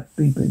 alarming,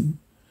 beeping.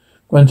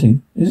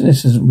 Grunting.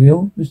 This isn't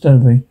real, Mr.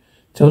 Nobody.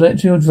 Tell that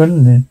to your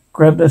adrenaline.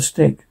 Grab that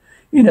stick.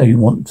 You know you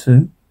want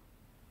to.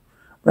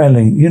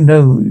 Rattling. You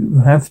know you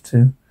have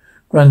to.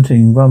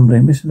 Grunting,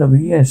 rumbling. Mr.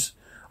 Nobody. Yes.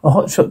 A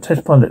hotshot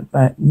test pilot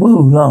back.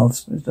 Woo,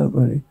 laughs. Mr.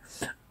 Nobody.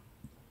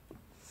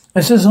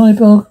 As a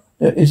cyborg,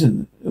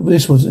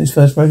 this wasn't his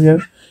first rodeo.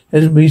 He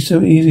hasn't been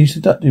so easily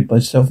seducted by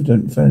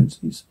self-indulgent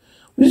fantasies.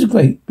 Which is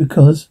great,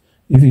 because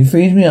if he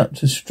frees me up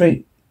to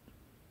skip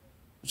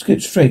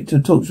straight to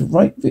the torture,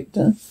 right,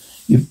 Victor?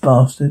 You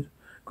bastard.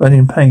 Grunting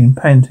in pain,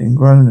 panting,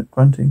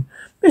 grunting.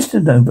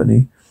 Mr.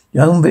 Nobody.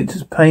 Young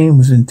Victor's pain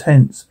was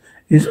intense.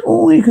 It is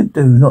all he could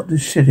do not to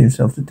shit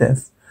himself to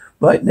death.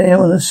 Right there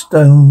on a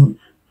stone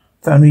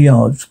family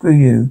yard. Screw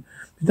you.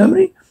 Mr.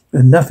 Nobody?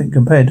 But nothing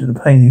compared to the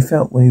pain he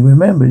felt when he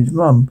remembered his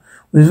mum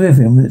was with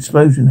him when the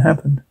explosion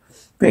happened.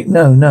 Vic,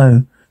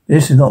 no,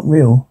 this is not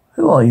real.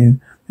 Who are you?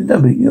 Mr.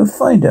 Nobody, you'll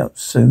find out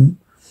soon.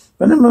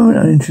 But at the moment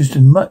I'm interested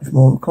in much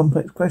more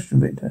complex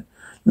question, Victor.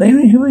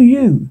 Namely, who are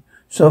you?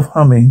 Soft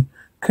humming,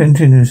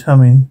 continuous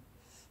humming.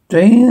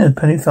 Jane and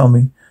Penny found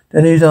me.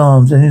 Then his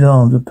arms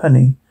of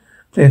Penny.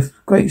 Cliff,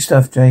 great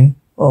stuff, Jane.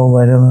 Or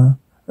whatever.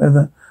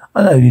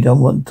 I know you don't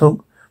want to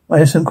talk, but I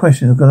have some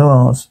questions I've got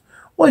to ask.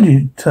 Why did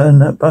you turn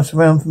that bus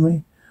around for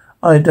me?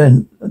 I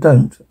don't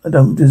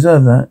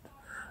deserve that.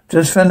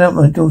 Just found out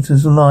my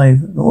daughter's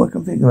alive, and all I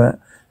can think about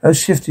how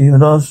shifty and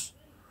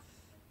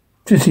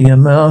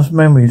my last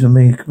memories of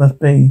me must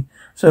be.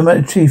 So I'm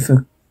at the chief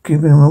for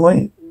keeping them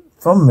away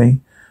from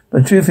me.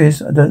 But the truth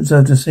is, I don't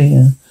deserve to see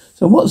her.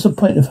 So what's the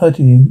point of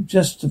hurting you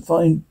just to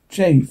find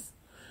chafe?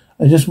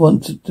 I just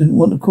didn't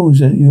want to cause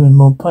you in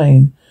more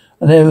pain.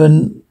 I never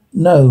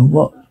know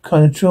what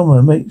kind of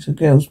trauma makes a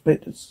girl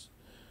split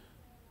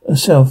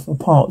herself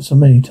apart so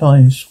many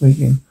times,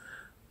 squeaking.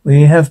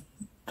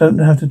 Don't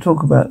have to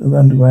talk about the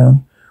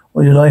underground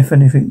or your life,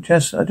 anything. I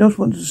just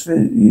want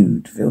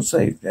you to feel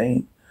safe,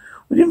 Jane.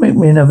 Would you make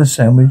me another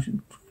sandwich?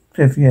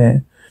 Cliff, yeah.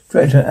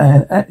 Director,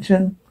 and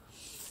action?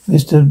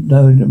 Mr.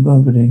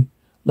 Nobody.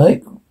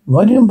 Like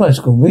riding on a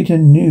bicycle, Rita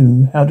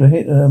knew how to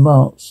hit her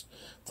marks.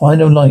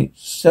 Find a light,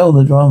 sell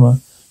the drama.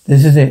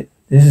 This is it.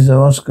 This is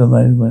her Oscar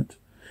moment.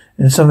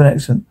 In a southern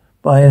accent.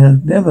 But I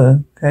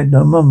never had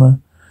no mama.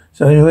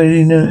 So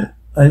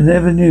I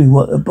never knew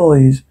what the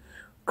boys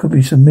could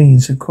be so mean,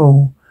 so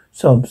cruel.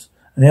 Sobs.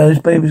 And how this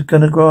baby's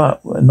gonna grow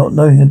up not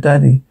knowing her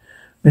daddy.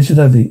 Mr.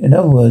 Nobody. In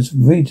other words,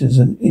 Rita's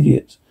an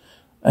idiot.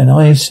 And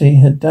I see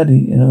her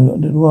daddy in her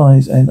little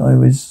eyes, and I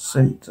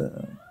resent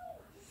her.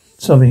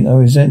 Sobbing, I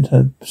resent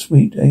her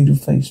sweet angel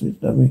face,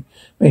 Mr. Nobody.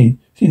 I mean,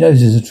 she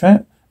knows it's a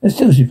trap, and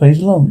still she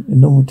plays along in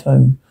normal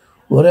tone.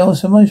 What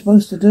else am I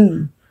supposed to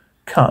do?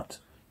 Cut.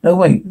 No,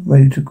 wait,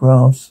 ready to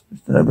grasp,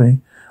 Mr. Nobody.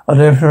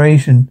 Under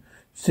desperation,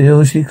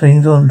 still she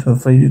clings on to her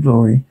faded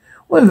glory.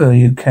 Whatever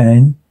you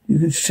can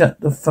shut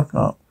the fuck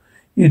up.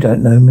 You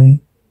don't know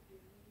me.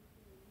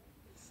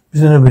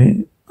 Mr.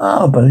 Nobody.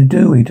 But I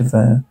do, Rita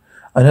Fair.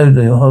 I know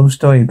the whole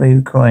story,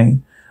 baby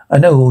crying. I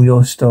know all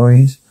your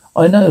stories.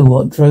 I know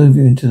what drove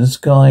you into the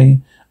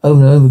sky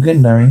over and over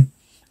again, Larry.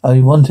 I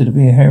wanted to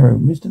be a hero,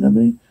 Mr.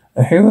 Nobody.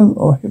 A hero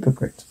or a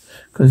hypocrite?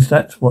 Because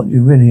that's what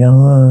you really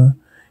are.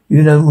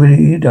 You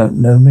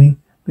don't know me,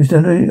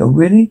 Mr. Nobody. Oh,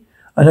 really?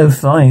 I know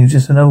flying is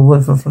just another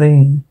word for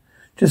fleeing.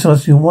 Just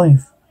ask your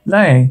wife.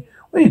 Larry,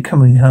 when are you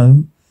coming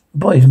home? The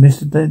boy's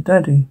Mr.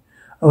 Daddy.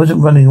 I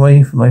wasn't running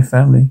away from my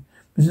family.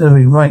 Mr.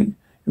 Nobody, right.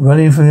 You're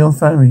running from your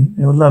family,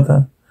 your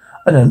lover.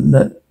 I don't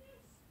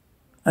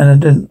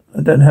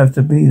have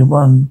to be the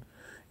one.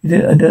 I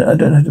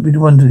don't have to be the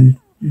one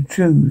you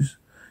chose,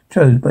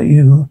 but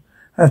you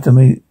have to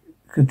make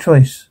a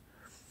choice,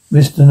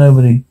 Mr.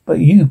 Nobody. But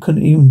you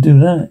couldn't even do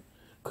that,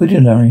 could you,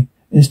 Larry?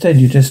 Instead,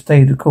 you just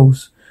stayed the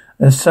course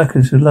The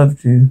suckers who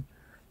loved you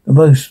the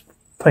most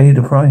paid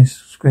the price.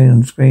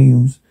 Screams.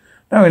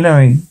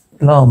 Larry,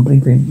 alarm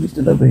bleeping.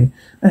 Mr. Nobody.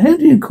 And how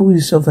do you call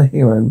yourself a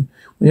hero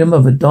when your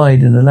mother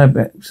died in a lab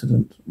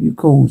accident? You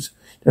calls.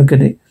 Don't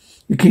get it.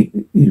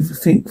 You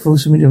think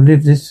forcing me to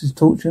live this is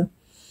torture?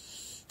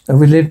 I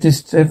relive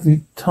this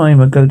every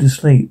time I go to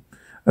sleep.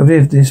 I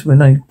relive this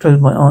when I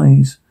close my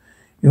eyes.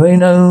 You may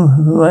know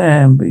who I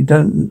am, but you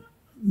don't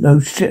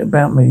know shit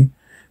about me.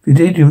 If you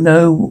did, you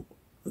know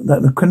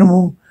that the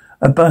criminal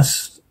at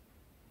bus,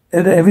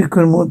 every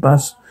criminal at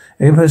bus,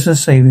 every person I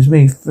save is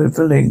me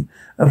fulfilling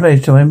a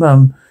pledge to my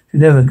mum she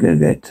never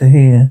get to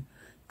hear,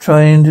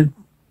 trying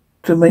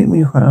to make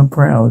me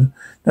proud.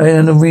 There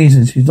are no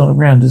reason she's not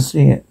around to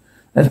see it.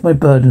 That's my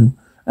burden.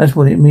 That's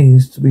what it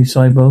means to be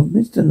Cyborg.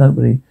 Mr.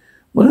 Nobody.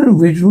 What an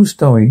original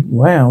story.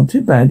 Wow,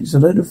 too bad it's a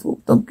load of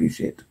donkey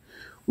shit.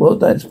 What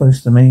that's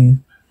supposed to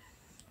mean.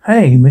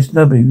 Hey, Miss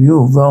Nobody,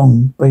 you're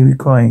wrong, baby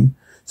crying.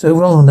 So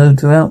wrong, no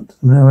doubt,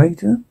 the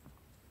narrator.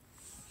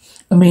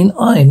 I'm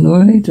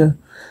narrator.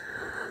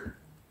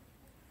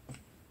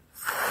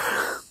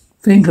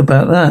 Think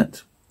about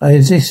that. I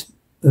exist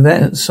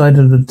that side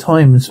of the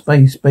time and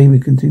space. Baby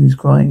continues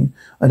crying.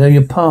 I know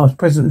your past,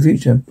 present, and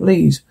future.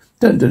 Please,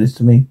 don't do this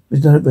to me,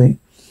 Miss Nobody.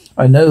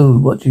 I know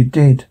what you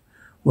did,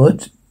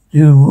 what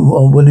you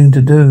are willing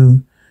to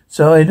do.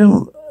 So if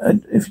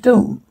you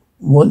don't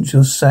want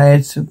your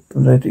sad,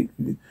 sympathetic,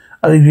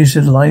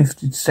 unusual life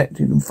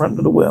dissected in front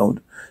of the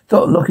world,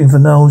 stop looking for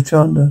Noel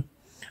Chandler.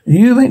 Are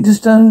you Victor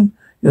Stone?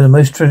 You're the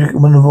most tragic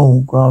one of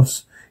all,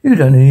 Graphs. You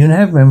don't even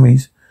have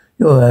memories.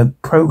 You're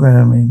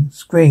programming.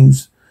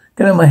 Screams.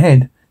 Get out of my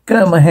head. Get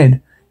out of my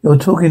head. You're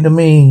talking to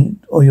me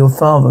or your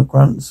father,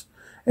 grunts.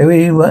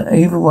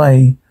 Either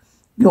way,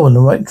 you're on the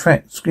right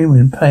track, screaming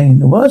in pain.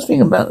 The worst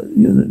thing about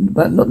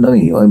not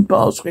knowing your own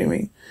past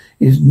screaming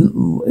is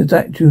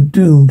that you're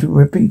doomed to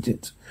repeat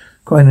it,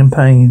 crying in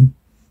pain.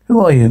 Who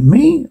are you?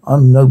 Me?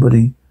 I'm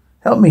nobody.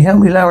 Help me,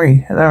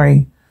 Larry.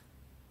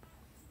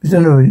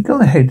 Go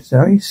ahead,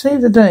 Larry.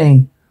 Save the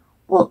day.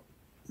 What?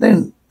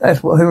 Then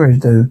that's what heroes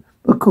do.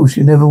 But of course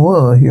you never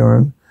were a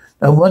hero.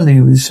 No wonder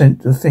you was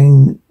sent the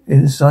thing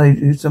inside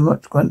you so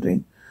much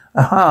grunting.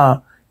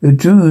 Aha! Your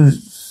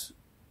Jews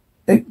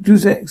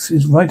X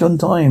is right on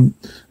time.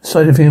 The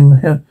sight of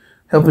him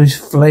helpless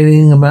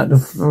flailing about the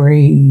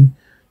free.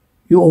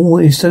 You're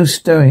always so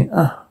stirring.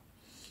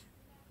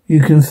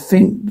 You can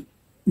thank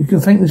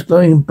this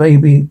glowing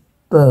baby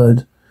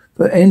bird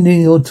for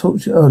ending your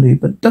torture early,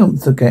 but don't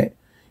forget,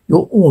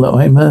 you're all at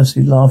my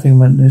mercy, laughing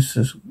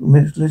maliciously,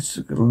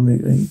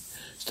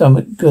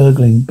 stomach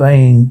gurgling,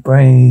 baying,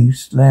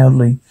 brains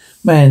loudly,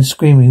 man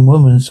screaming,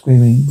 woman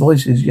screaming,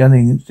 voices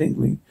yelling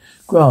instinctively.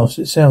 Graphs,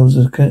 it sounds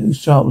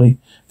sharply.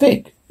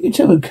 Vic, you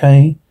two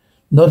okay?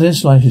 Not in the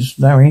slightest,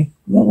 Larry.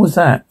 What was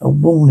that? A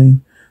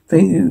warning.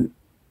 Think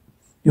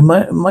you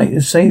might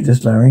have saved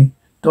us, Larry.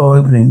 Door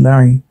opening,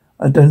 Larry.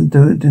 I didn't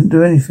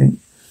do anything.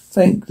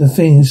 Thank the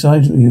thing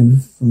inside of you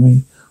for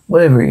me.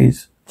 Whatever it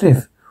is.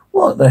 Cliff,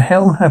 what the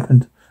hell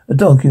happened? A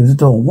dog in the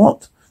door.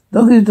 What?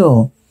 Dog in the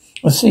door.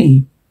 I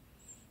see.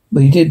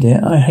 But you did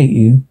that. I hate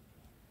you.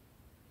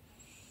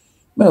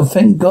 Well,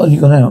 thank God you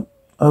got out.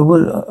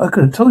 I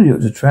could have told you it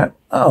was a trap.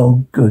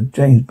 Oh, good.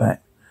 Jane's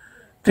back.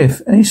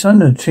 Cliff, any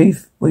sign of the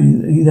chief? Well,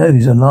 you know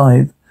he's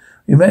alive.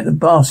 You met the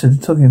bastard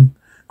that took him.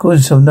 Calls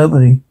himself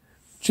Nobody.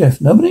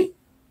 Jeff, Nobody?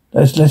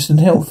 That's less than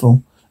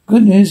helpful.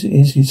 Good news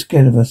is he's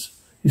scared of us.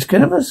 He's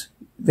scared of us?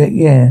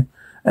 Yeah.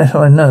 That's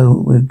how I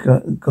know we're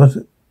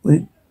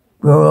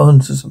on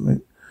to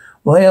something.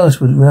 Why else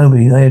would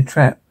Nobody lay a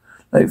trap?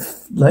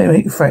 They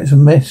make threats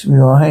and mess with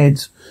our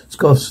heads,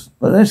 Scots.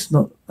 But that's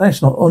not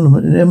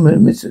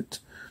illicit.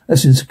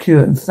 That's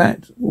insecure. In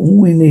fact,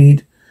 all we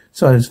need,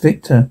 silence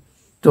Victor.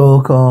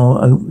 Door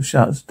car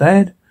shuts.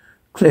 Dad?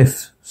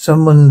 Cliff,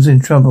 someone's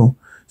in trouble.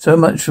 So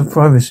much for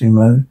privacy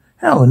mode.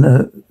 How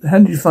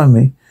did you find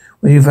me?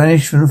 When you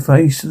vanished from the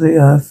face of the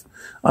earth,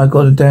 I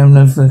got a damn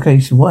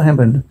notification. What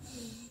happened?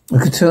 I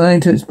could tell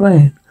you to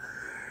explain.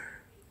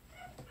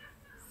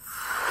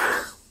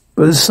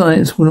 But the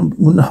science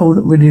wouldn't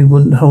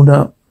hold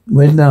up.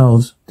 Where's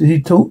Niles? Did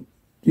he talk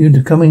you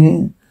into coming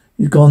here?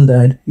 He's gone,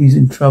 Dad. He's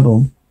in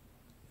trouble.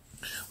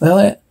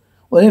 Well,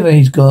 whatever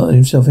he's got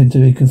himself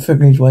into, he can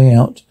figure his way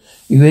out.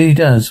 He really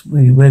does.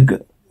 He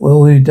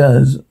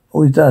does.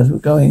 We're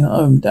going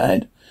home,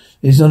 Dad.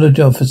 It's not a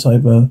job for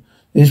Cybo.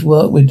 This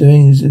work we're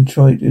doing is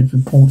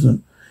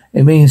important.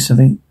 It means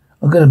something.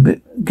 It's going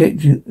to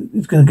get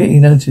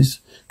you noticed.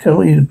 Can't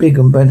want you to big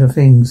and better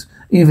things.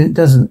 Even if it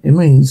doesn't, it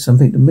means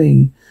something to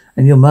me.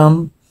 And your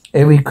mum,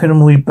 every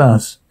criminal we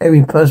bust,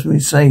 every person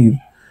we save,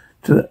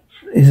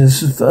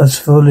 is us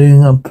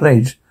following a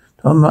pledge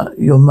to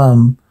your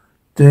mum,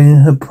 doing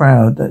her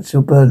proud. That's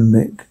your burden,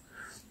 Vic.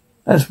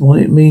 That's what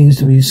it means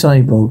to be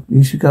Cyborg.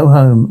 You should go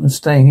home and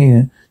stay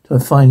here till I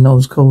find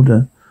Noel's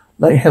Calder.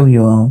 Like hell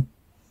you are.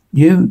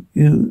 You've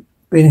been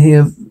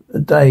here a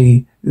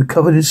day. You're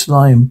covered in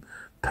slime,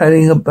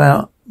 padding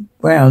about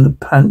round a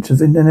punch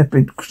of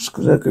inanimate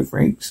circuit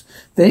freaks.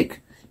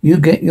 Vic, You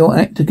get your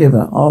act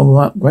together. I'll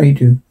upgrade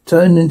you.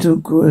 Turn into a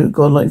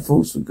godlike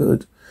force for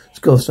good.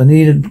 Scoffs, I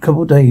need a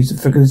couple of days to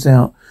figure this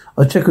out.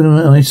 I'll check on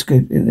my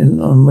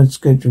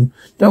schedule.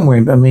 Don't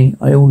worry about me.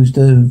 I always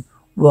do.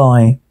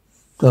 Why?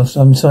 Scoffs,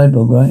 I'm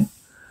Cyborg, right?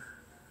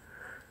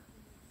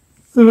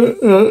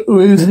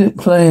 Who's it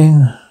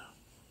playing?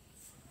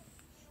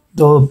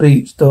 Door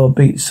beats,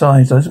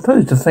 sighs. I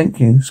suppose to thank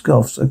you.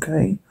 Scoffs,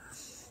 okay.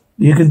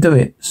 You can do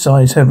it.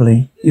 Sighs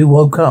heavily. You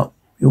wake up.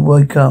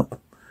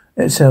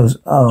 Exhales.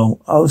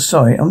 Oh,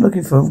 sorry. I'm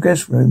looking for a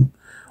guest room.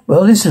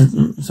 Well, this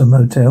isn't a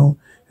motel.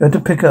 You have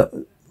to pick up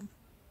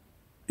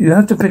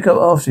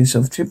after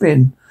yourself. Chip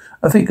in.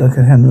 I think I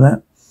can handle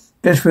that.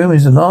 Guest room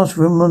is the last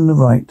room on the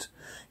right.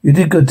 You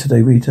did good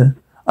today, Rita.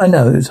 I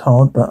know it was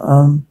hard, but,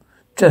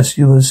 Jess,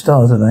 you were a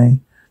star today.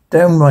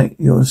 Damn right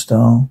you're a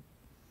star.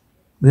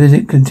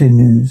 Music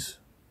continues.